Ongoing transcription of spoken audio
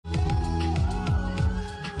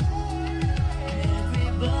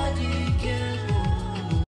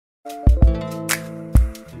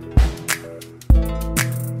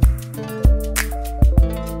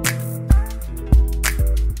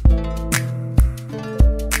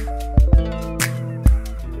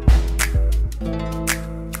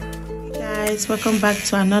guys, welcome back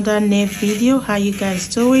to another nail video. How you guys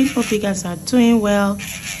doing? Hope you guys are doing well.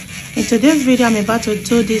 In today's video, I'm about to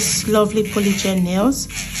do this lovely polygel nails.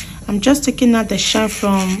 I'm just taking out the shine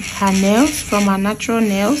from her nails, from her natural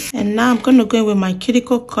nails, and now I'm going to go in with my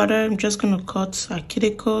cuticle cutter. I'm just going to cut her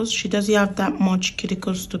cuticles. She doesn't have that much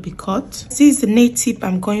cuticles to be cut. This is the nail tip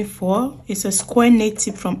I'm going for. It's a square nail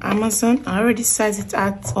tip from Amazon. I already sized it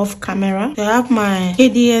out off camera. So I have my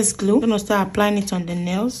KDS glue. I'm going to start applying it on the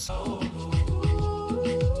nails.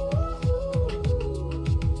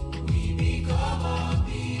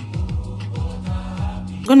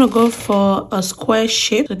 I'm gonna go for a square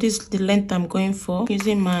shape. So this is the length I'm going for,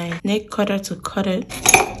 using my nail cutter to cut it.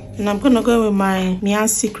 And I'm gonna go with my Mian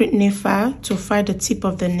Secret nail file to file the tip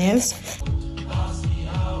of the nails.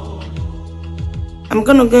 I'm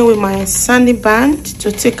gonna go with my sanding band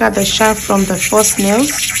to take out the shine from the first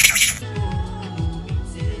nails.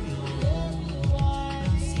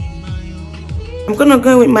 I'm gonna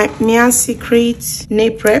go with my Mian Secret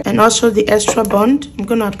nail prep and also the extra bond. I'm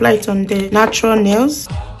gonna apply it on the natural nails.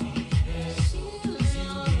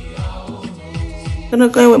 I'm gonna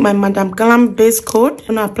go with my Madame Glam base coat.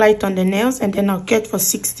 I'm gonna apply it on the nails and then I'll cut for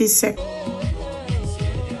 60 seconds.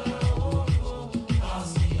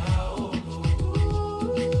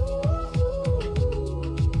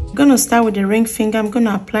 I'm gonna start with the ring finger. I'm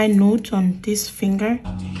gonna apply Nude on this finger.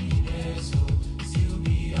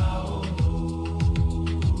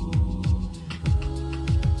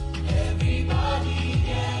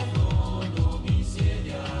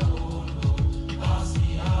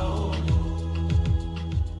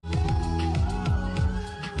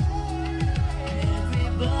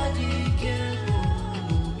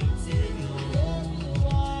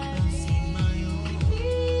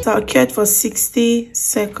 So I'll cut for 60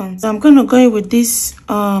 seconds. So I'm gonna go in with this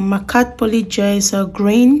Makartt Polygel. It's a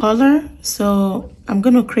green color. So I'm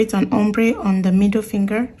gonna create an ombre on the middle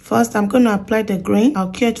finger. First, I'm gonna apply the green.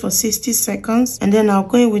 I'll cut for 60 seconds. And then I'll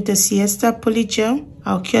go in with the Siesta Polygel.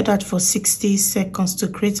 I'll cut that for 60 seconds to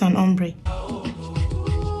create an ombre.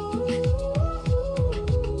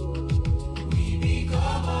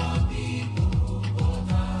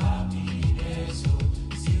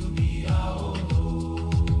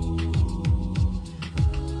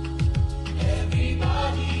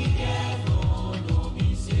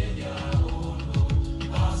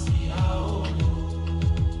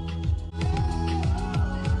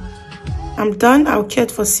 I'm done. I'll cut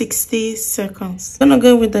for 60 seconds. I'm gonna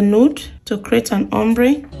go with the Nude to create an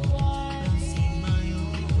ombre.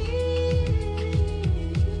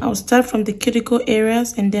 I'll start from the cuticle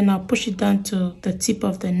areas and then I'll push it down to the tip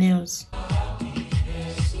of the nails.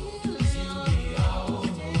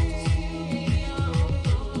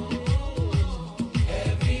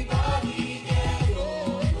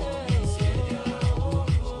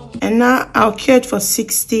 And now I'll cut for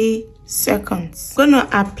 60 seconds. I'm gonna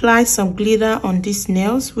apply some glitter on these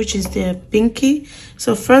nails, which is the pinky.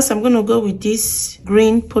 So first I'm gonna go with this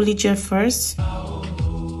green polygel first.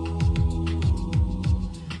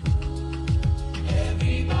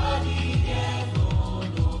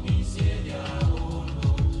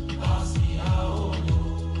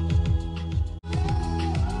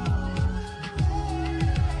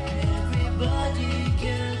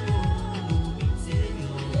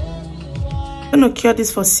 I'm gonna cure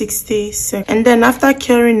this for 60 seconds, and then after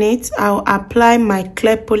curing it, I'll apply my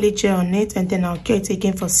clear polygel on it, and then I'll cure it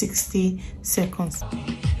again for 60 seconds.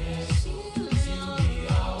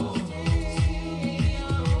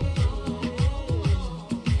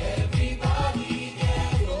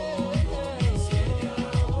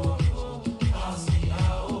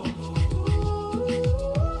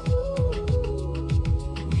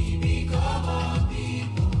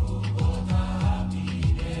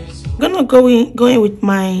 I'm gonna go in with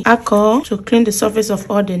my alcohol to clean the surface of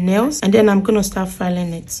all the nails, and then I'm gonna start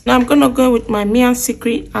filing it. Now I'm gonna go with my Mian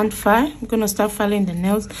Secret hand file. I'm gonna start filing the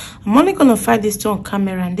nails. I'm only gonna file this two on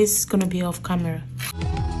camera, and this is gonna be off camera.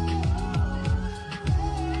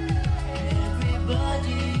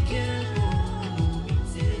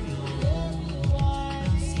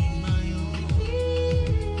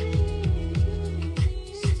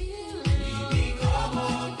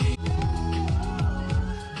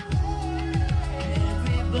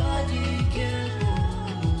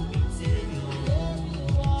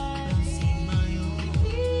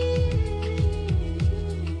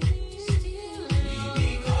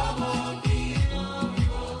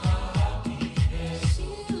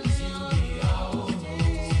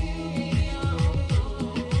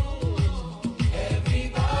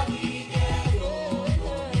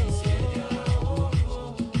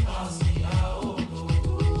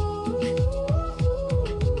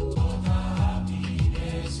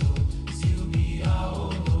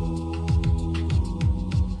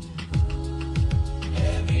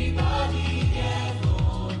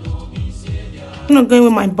 I'm gonna go in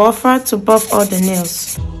with my buffer to buff all the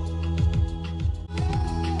nails.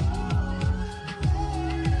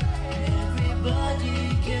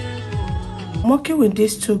 I'm working with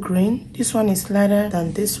these two green. This one is lighter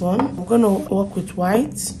than this one. I'm gonna work with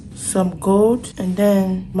white, some gold, and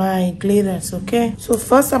then my glitters. Okay, so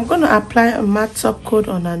first I'm gonna apply a matte top coat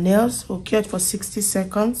on her nails. We'll cure it for 60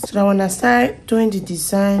 seconds so that when I start doing the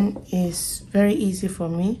design, it's very easy for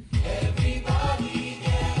me.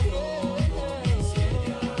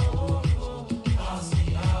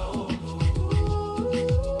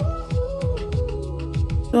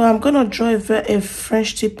 So I'm gonna draw a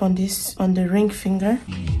French tip on this, on the ring finger.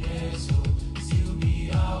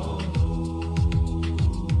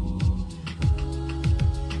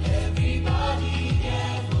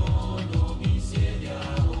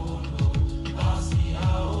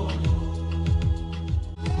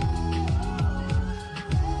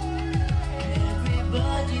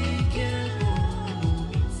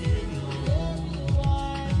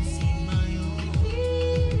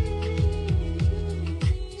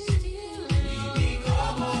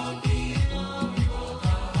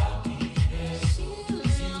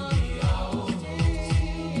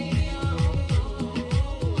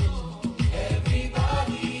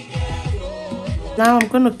 Now I'm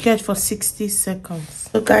going to cure it for 60 seconds.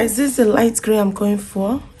 So guys, this is the light green I'm going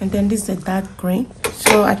for, and then this is the dark green.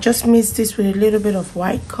 So I just mixed this with a little bit of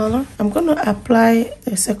white color. I'm going to apply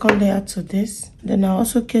a second layer to this. Then I'll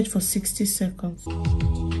also cure it for 60 seconds.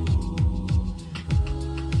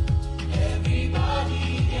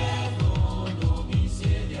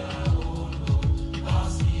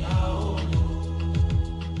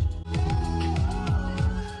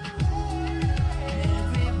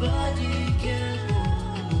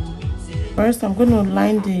 First, I'm going to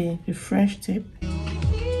line the French tip.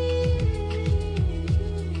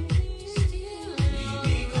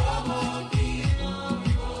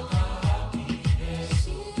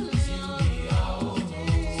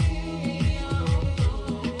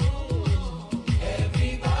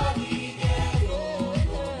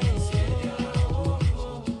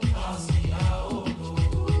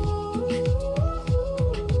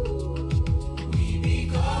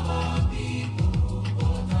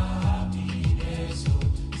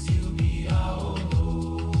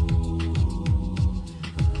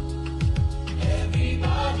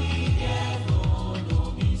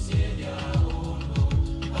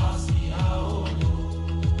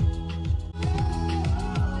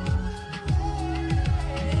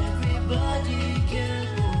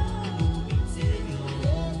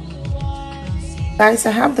 Guys,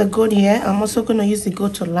 I have the gold here. I'm also going to use the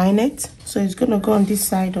gold to line it. So it's going to go on this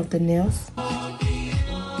side of the nails.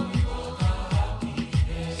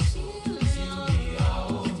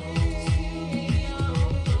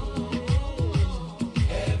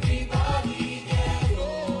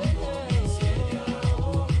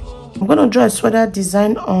 I'm going to draw a sweater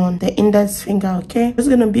design on the index finger, okay? It's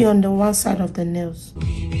going to be on the one side of the nails.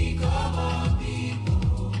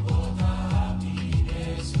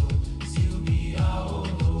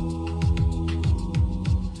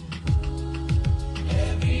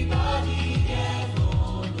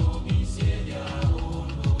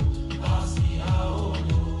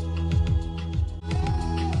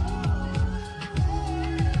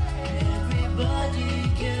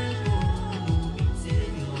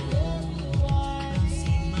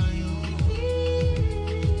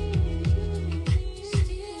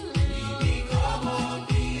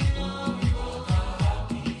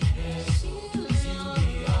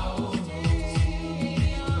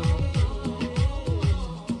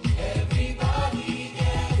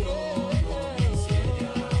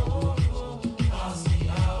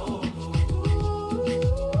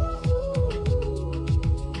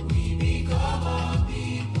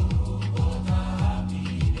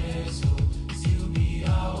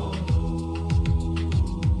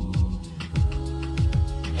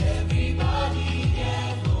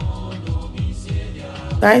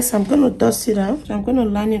 Guys, I'm going to dust it out. So I'm going to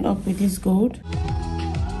line it up with this gold.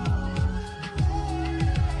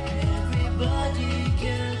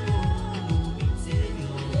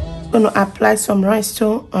 I'm going to apply some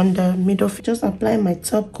rhinestone on the middle. Just apply my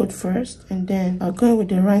top coat first, and then I'll go in with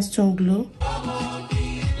the rhinestone glue.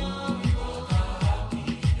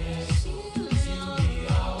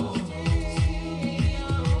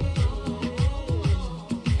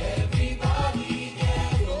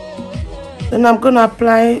 Then I'm going to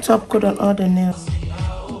apply top coat on all the nails.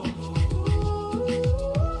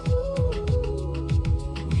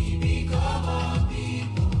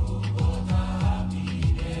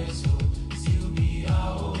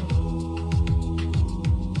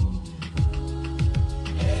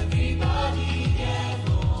 Everybody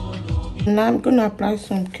Now I'm gonna apply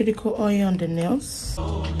some cuticle oil on the nails.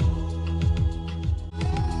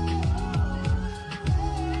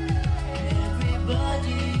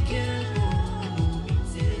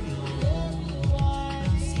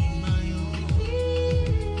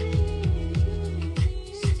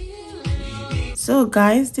 So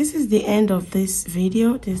guys, this is the end of this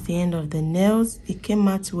video. This is the end of the nails. It came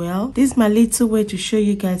out well. This is my little way to show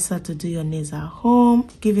you guys how to do your nails at home.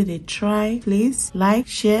 Give it a try. Please like,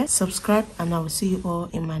 share, subscribe, and I will see you all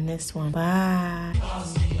in my next one. Bye.